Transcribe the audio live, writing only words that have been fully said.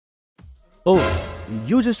Oh,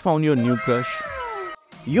 you just found your new crush?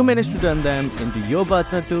 You managed to turn them into your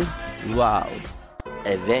partner too? Wow.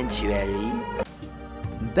 Eventually.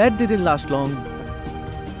 That didn't last long.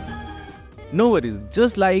 No worries,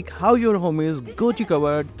 just like how your homies got you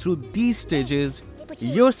covered through these stages,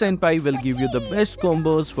 your senpai will give you the best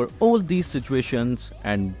combos for all these situations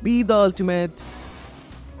and be the ultimate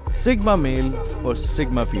Sigma male or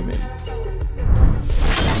Sigma female.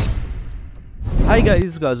 Hi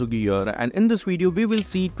guys, Kazuki here, and in this video we will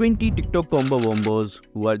see 20 TikTok combo wombos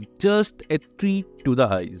who are just a treat to the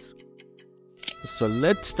eyes. So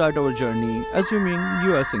let's start our journey assuming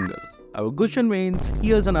you are single. Our cushion means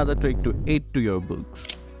here's another trick to add to your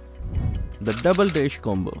books. The double dash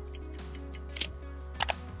combo.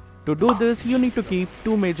 To do this, you need to keep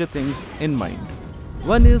two major things in mind.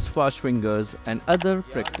 One is fast fingers and other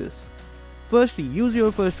practice. First, use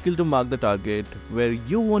your first skill to mark the target where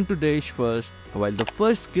you want to dash first. While the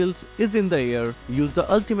first skill is in the air, use the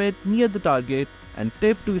ultimate near the target and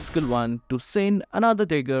tap to skill 1 to send another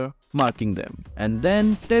dagger marking them. And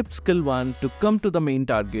then tap skill 1 to come to the main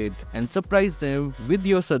target and surprise them with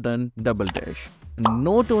your sudden double dash.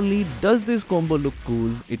 Not only does this combo look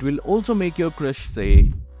cool, it will also make your crush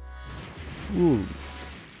say, "Ooh."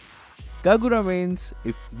 Kagura means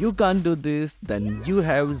if you can't do this, then you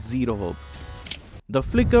have zero hopes. The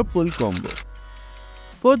flicker pull combo.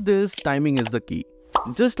 For this, timing is the key.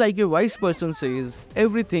 Just like a wise person says,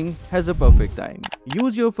 everything has a perfect time.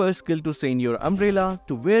 Use your first skill to send your umbrella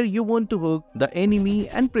to where you want to hook the enemy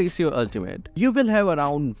and press your ultimate. You will have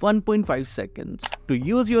around 1.5 seconds to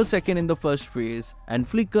use your second in the first phase and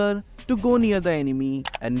flicker to go near the enemy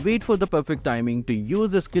and wait for the perfect timing to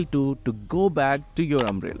use the skill 2 to go back to your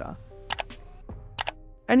umbrella.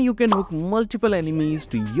 And you can hook multiple enemies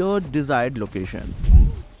to your desired location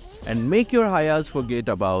and make your Hayas forget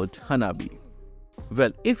about Hanabi.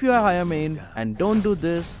 Well, if you are Haya main and don't do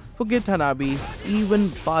this, forget Hanabi, even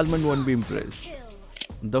Balman won't be impressed.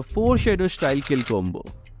 The 4 shadow style kill combo.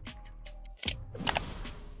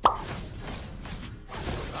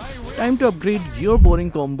 Time to upgrade your boring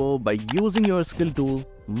combo by using your skill 2,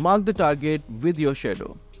 mark the target with your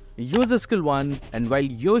shadow. Use the skill 1 and while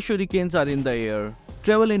your shurikens are in the air,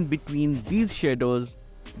 travel in between these shadows,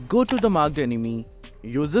 go to the marked enemy,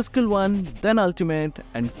 use the skill 1, then ultimate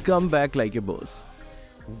and come back like a boss.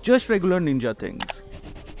 Just regular ninja things.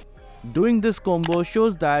 Doing this combo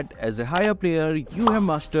shows that as a higher player, you have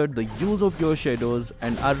mastered the use of your shadows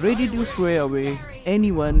and are ready to sway away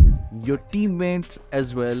anyone, your teammates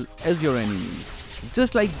as well as your enemies.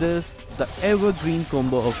 Just like this, the evergreen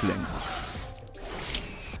combo of Link.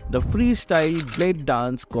 The freestyle blade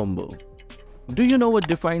dance combo. Do you know what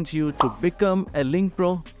defines you to become a Link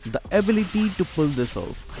Pro? The ability to pull this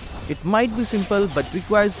off. It might be simple but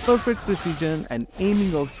requires perfect precision and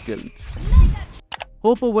aiming of skills.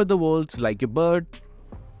 Hop over the walls like a bird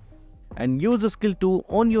and use the skill 2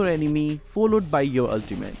 on your enemy followed by your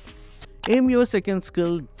ultimate. Aim your second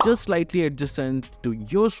skill just slightly adjacent to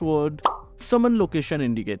your sword, summon location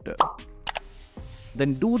indicator.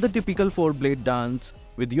 Then do the typical 4 blade dance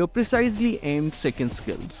with your precisely aimed second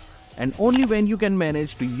skills. And only when you can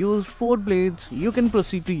manage to use 4 blades, you can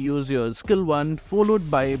proceed to use your skill 1 followed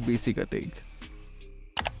by a basic attack.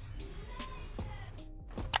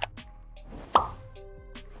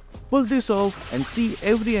 Pull this off and see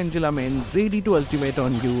every Angela main ready to ultimate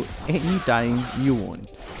on you anytime you want.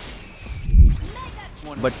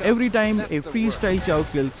 But every time a freestyle chow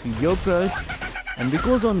kills your crush and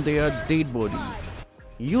because on their dead bodies,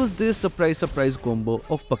 use this surprise combo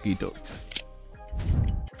of Paquito.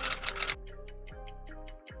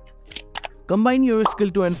 Combine your skill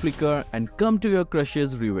 2 and flicker and come to your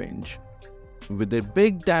crush's revenge. With a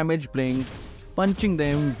big damage blink, punching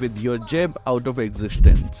them with your jab out of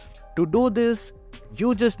existence. To do this,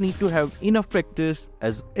 you just need to have enough practice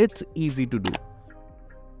as it's easy to do.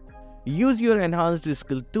 Use your enhanced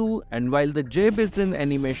skill 2 and while the jab is in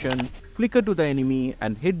animation, flicker to the enemy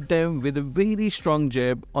and hit them with a very strong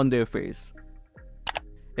jab on their face.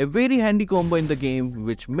 A very handy combo in the game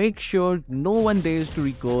which makes sure no one dares to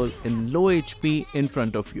recall in low HP in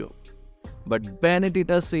front of you. But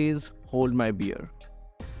Benedetta says, hold my beer.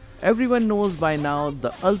 Everyone knows by now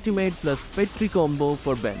the ultimate plus Petri combo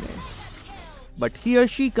for Bene. But here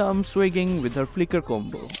she comes swagging with her flicker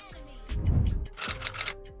combo.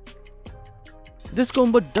 This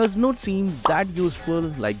combo does not seem that useful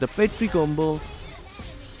like the Petri combo,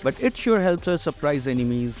 but it sure helps us surprise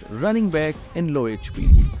enemies running back in low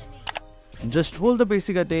HP. Just hold the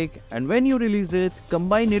basic attack and when you release it,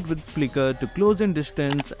 combine it with flicker to close in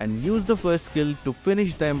distance and use the first skill to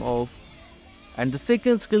finish them off and the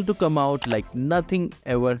second skill to come out like nothing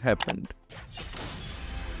ever happened.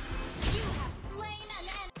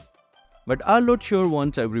 But our Lord sure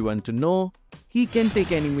wants everyone to know he can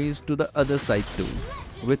take enemies to the other side too,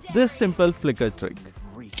 with this simple flicker trick.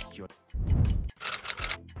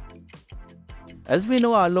 As we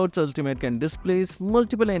know, our Lord's ultimate can displace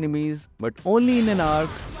multiple enemies but only in an arc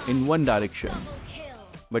in one direction.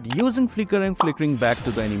 But using flicker and flickering back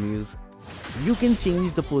to the enemies, you can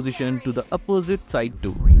change the position to the opposite side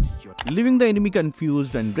too, leaving the enemy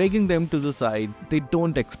confused and dragging them to the side they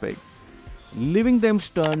don't expect, leaving them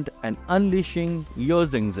stunned and unleashing your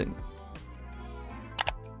Zing Zing.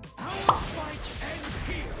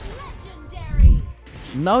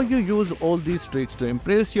 Now you use all these tricks to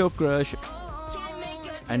impress your crush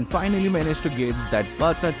and finally manage to get that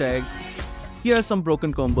partner tag. Here are some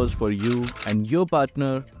broken combos for you and your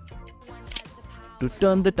partner to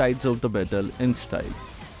turn the tides of the battle in style.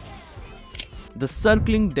 The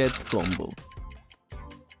Circling Death combo.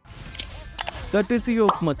 Courtesy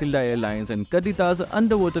of Matilda Airlines and Kadita's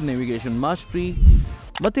underwater navigation mastery,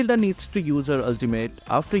 Matilda needs to use her ultimate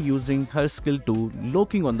after using her skill 2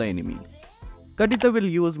 locking on the enemy. Kadita will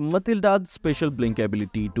use Matilda's special blink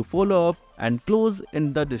ability to follow up and close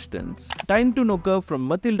in the distance. Time to knock up from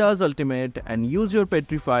Matilda's ultimate and use your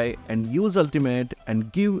Petrify and use ultimate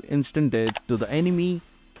and give instant death to the enemy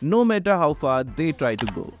no matter how far they try to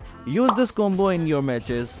go. Use this combo in your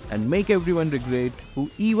matches and make everyone regret who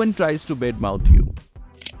even tries to badmouth you.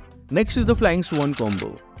 Next is the Flying Swan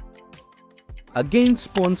combo. Again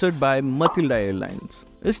sponsored by Matilda Airlines.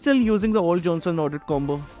 Still using the old Johnson ordered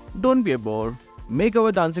combo? Don't be a bore. Make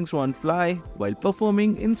our dancing swan fly while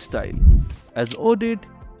performing in style. As ordered,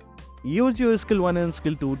 use your skill 1 and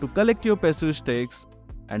skill 2 to collect your passive stakes,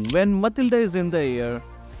 and when Matilda is in the air,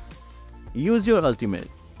 use your ultimate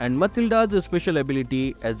and Matilda's special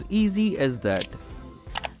ability as easy as that.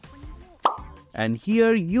 And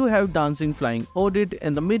here you have dancing flying ordered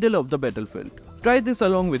in the middle of the battlefield. Try this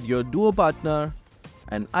along with your duo partner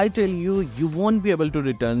and I tell you, you won't be able to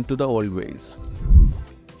return to the old ways.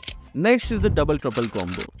 Next is the Double Trouble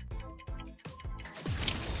combo.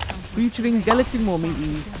 Featuring Galactic Mommy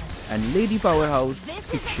E and Lady Powerhouse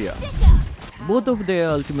Ixia. Both of their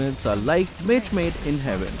ultimates are like match made in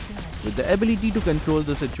heaven, with the ability to control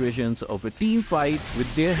the situations of a team fight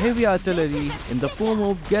with their heavy artillery in the form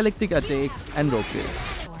of galactic attacks and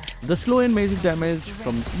rockets. The slow and magic damage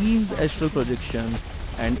from Eve's astral projection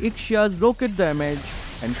and Ixia's rocket damage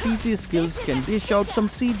and CC skills can dish out some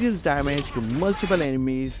serious damage to multiple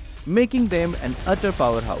enemies, making them an utter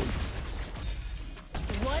powerhouse.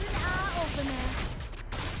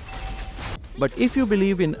 But if you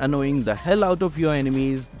believe in annoying the hell out of your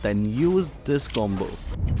enemies, then use this combo.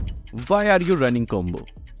 Why are you running combo?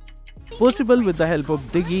 Possible with the help of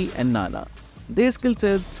Diggy and Nana. Their skill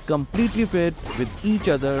sets completely fit with each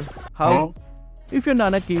other. How? If your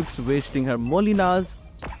Nana keeps wasting her Molinas,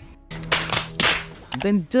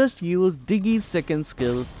 then just use Diggy's second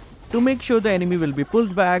skill to make sure the enemy will be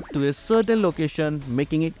pulled back to a certain location,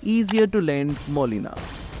 making it easier to land Molina.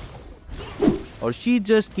 Or she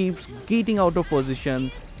just keeps getting out of position,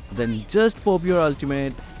 then just pop your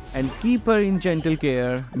ultimate and keep her in gentle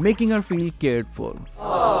care, making her feel cared for.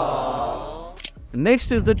 Aww.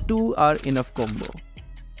 Next is the 2 are enough combo.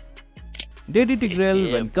 Daddy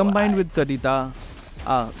Tigrel, when combined with Kadita,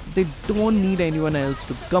 they don't need anyone else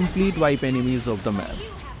to complete wipe enemies off the map.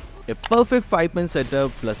 A perfect 5-man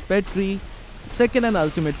setup plus Petri, second and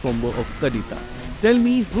ultimate combo of Kadita. Tell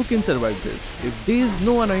me who can survive this if there is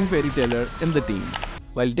no annoying fairy tailer in the team.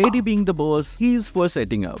 While Daddy being the boss, he is for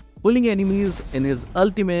setting up, pulling enemies in his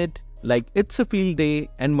ultimate like It's a Field Day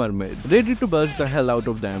and Mermaid, ready to burst the hell out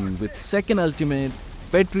of them with second ultimate,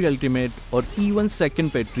 Petri ultimate or even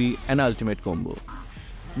second Petri and ultimate combo,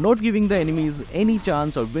 not giving the enemies any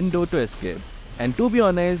chance or window to escape. And to be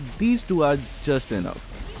honest, these 2 are just enough.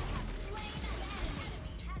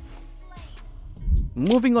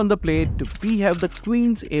 Moving on the plate, we have the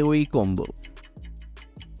Queen's AoE combo.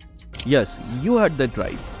 Yes, you heard that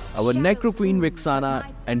right. Our Necro Queen Vexana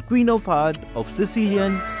and Queen of Heart of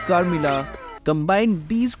Sicilian, Carmilla, combined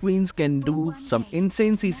these queens can do some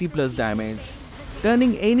insane CC plus damage,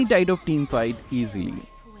 turning any type of team fight easily.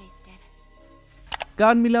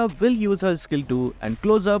 Carmilla will use her skill 2 and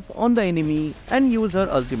close up on the enemy and use her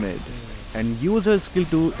ultimate, and use her skill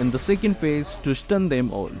 2 in the second phase to stun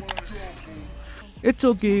them all. It's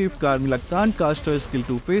okay if Carmilla can't cast her skill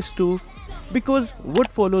 2 phase 2 because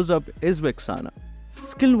what follows up is Vexana.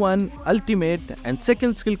 Skill 1, ultimate and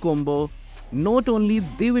second skill combo, not only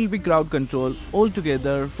they will be crowd control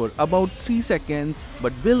altogether for about 3 seconds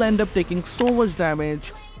but will end up taking so much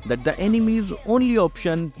damage that the enemy's only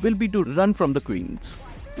option will be to run from the queens.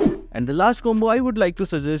 And the last combo I would like to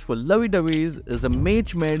suggest for lovey-dovey's is a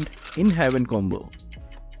Mage Made in Heaven combo.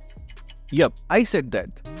 Yup, I said that.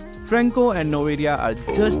 Franco and Noveria are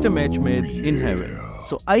just a match made in heaven,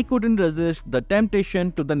 so I couldn't resist the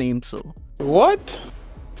temptation to the name so. What?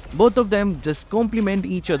 Both of them just complement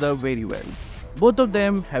each other very well. Both of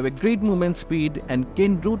them have a great movement speed and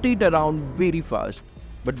can rotate around very fast.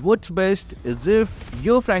 But what's best is if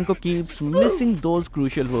your Franco keeps missing those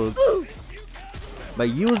crucial hooks. By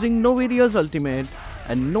using Noveria's ultimate,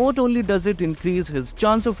 and not only does it increase his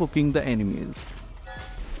chance of hooking the enemies,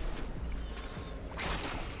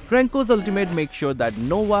 Franco's ultimate makes sure that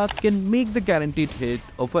Nova can make the guaranteed hit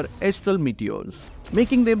of her astral meteors,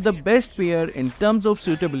 making them the best pair in terms of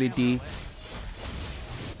suitability.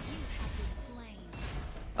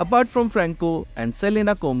 Apart from Franco and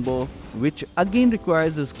Selena combo, which again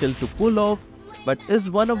requires a skill to pull off, but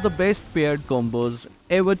is one of the best paired combos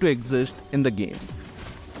ever to exist in the game.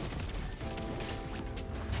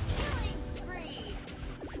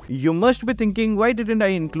 You must be thinking, why didn't I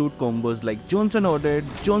include combos like Johnson Odette,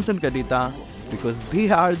 Johnson Kadita? Because they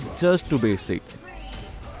are just too basic.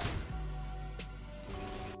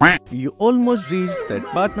 You almost reached that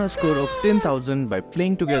partner score of 10,000 by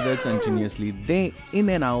playing together continuously day in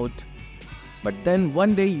and out. But then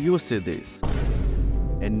one day you see this.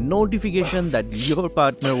 A notification that your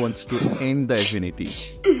partner wants to end the affinity.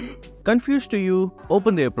 Confused to you,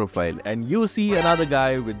 open their profile and you see another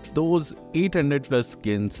guy with those 800 plus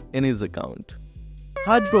skins in his account.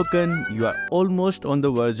 Heartbroken, you are almost on the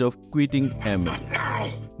verge of quitting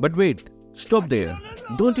ML. But wait, stop there.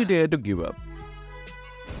 Don't you dare to give up.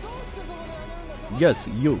 Yes,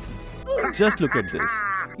 you. Just look at this.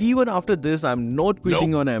 Even after this, I'm not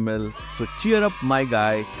quitting on ML, so cheer up my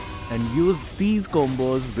guy and use these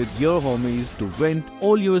combos with your homies to vent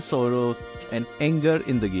all your sorrow and anger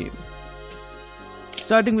in the game.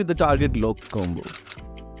 Starting with the target lock combo.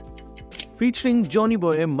 Featuring Johnny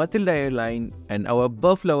Boy, Matilda Airline and our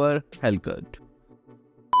buff lover Hellcut.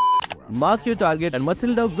 Mark your target and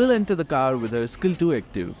Matilda will enter the car with her skill 2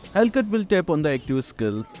 active. Hellcut will tap on the active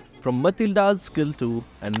skill from Matilda's skill 2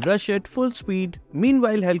 and rush at full speed.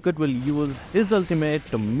 Meanwhile, Hellcut will use his ultimate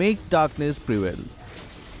to make darkness prevail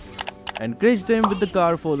and crash them with the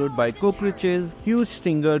car, followed by Cockroach's huge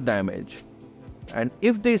stinger damage. And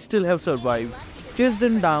if they still have survived, chase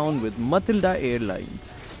them down with Matilda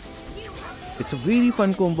Airlines. It's a very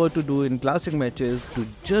fun combo to do in classic matches to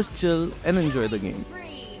just chill and enjoy the game.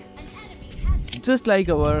 Just like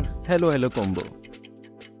our Hello Hello combo.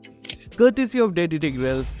 Courtesy of Daddy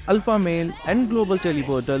Tigreal, Alpha Male and Global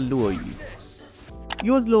Teleporter Luoi.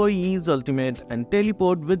 Use Luoi's ultimate and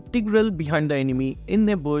teleport with Tigreal behind the enemy in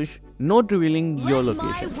a bush, not revealing your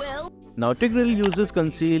location. Now Tigreal uses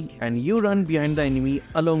Conceal and you run behind the enemy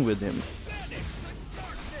along with him.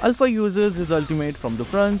 Alpha uses his ultimate from the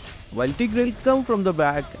front, while Tigreal comes from the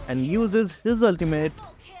back and uses his ultimate,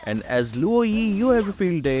 and as Luoi you have a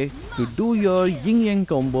field day to do your yin-yang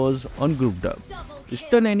combos on group dub.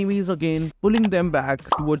 Stun enemies again, pulling them back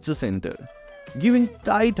towards the center, giving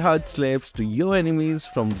tight hard slaps to your enemies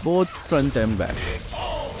from both front and back.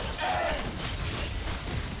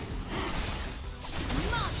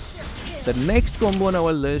 The next combo on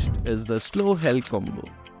our list is the Slow Hell combo,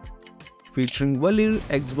 featuring Valir,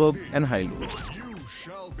 Xbob and Hylos.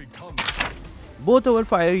 Both our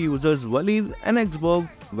fire users Valir and Xbob,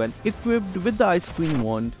 when equipped with the Ice Queen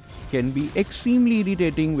wand, can be extremely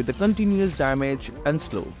irritating with the continuous damage and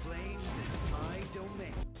slow.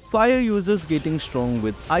 Fire users getting strong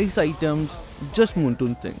with ice items just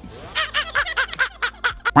Moontun things.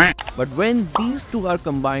 But when these two are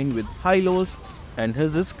combined with Hylos and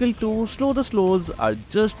his skill 2, Slow the Slows are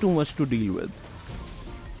just too much to deal with.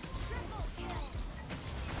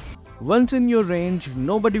 Once in your range,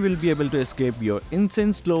 nobody will be able to escape your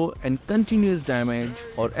insane slow and continuous damage,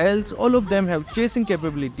 or else all of them have chasing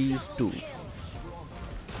capabilities too.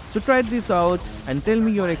 So try this out and tell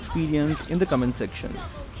me your experience in the comment section.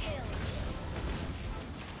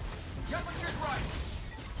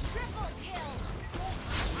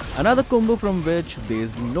 Another combo from which there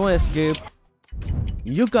is no escape.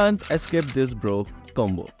 You can't escape this bro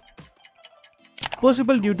combo.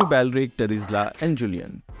 Possible due to Balric, Terizla and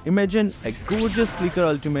Julian. Imagine a gorgeous flicker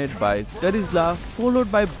ultimate by Terizla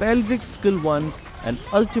followed by Balric's skill 1 and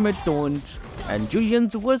ultimate taunts and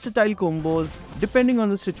Julian's versatile combos depending on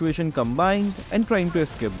the situation combined and trying to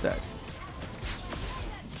escape that.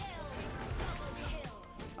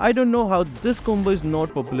 I don't know how this combo is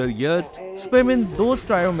not popular yet. Spam in those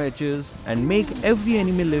trio matches and make every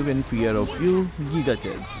enemy live in fear of you, Giga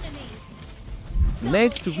Chat.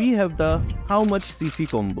 Next, we have the how much CC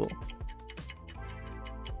combo.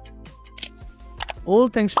 All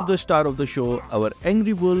thanks to the star of the show, our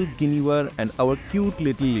Angry Bull, Guinevere and our cute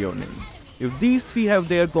little Leonin. If these three have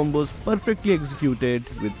their combos perfectly executed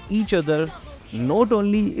with each other, not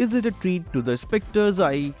only is it a treat to the Spectre's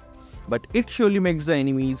eye, but it surely makes the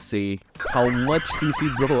enemies say, how much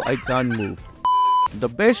CC bro, I can't move. The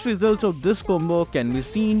best results of this combo can be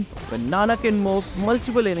seen when Nana can morph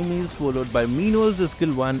multiple enemies followed by Mino's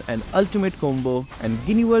skill 1 and ultimate combo and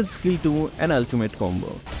Guinevere's skill 2 and ultimate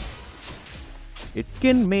combo. It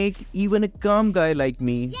can make even a calm guy like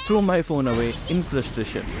me throw my phone away in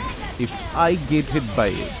frustration if I get hit by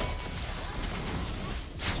it.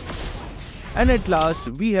 And at last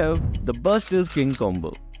we have the Burst is King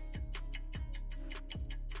combo,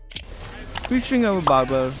 featuring our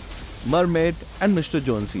Barber, Mermaid and Mr.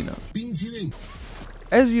 John Cena.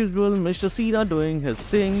 As usual, Mr. Cena doing his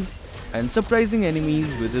things and surprising enemies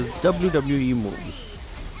with his WWE moves,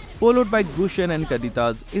 followed by Gushen and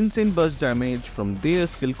Kadita's insane burst damage from their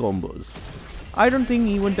skill combos. I don't think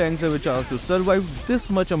even tanks have a chance to survive this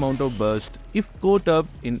much amount of burst if caught up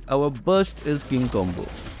in our Burst is King combo.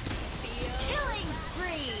 Killing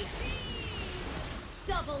spree.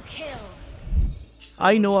 Double kill.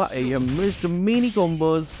 I know I have missed many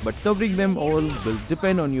combos, but covering them all will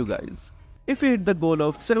depend on you guys. If we hit the goal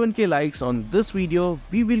of 7k likes on this video,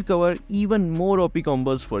 we will cover even more OP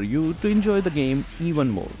combos for you to enjoy the game even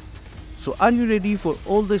more. So are you ready for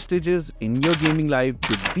all the stages in your gaming life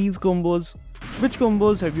with these combos? Which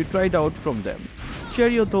combos have you tried out from them? Share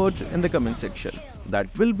your thoughts in the comment section. That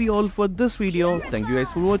will be all for this video. Thank you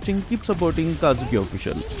guys for watching. Keep supporting Kazuki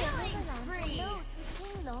Official.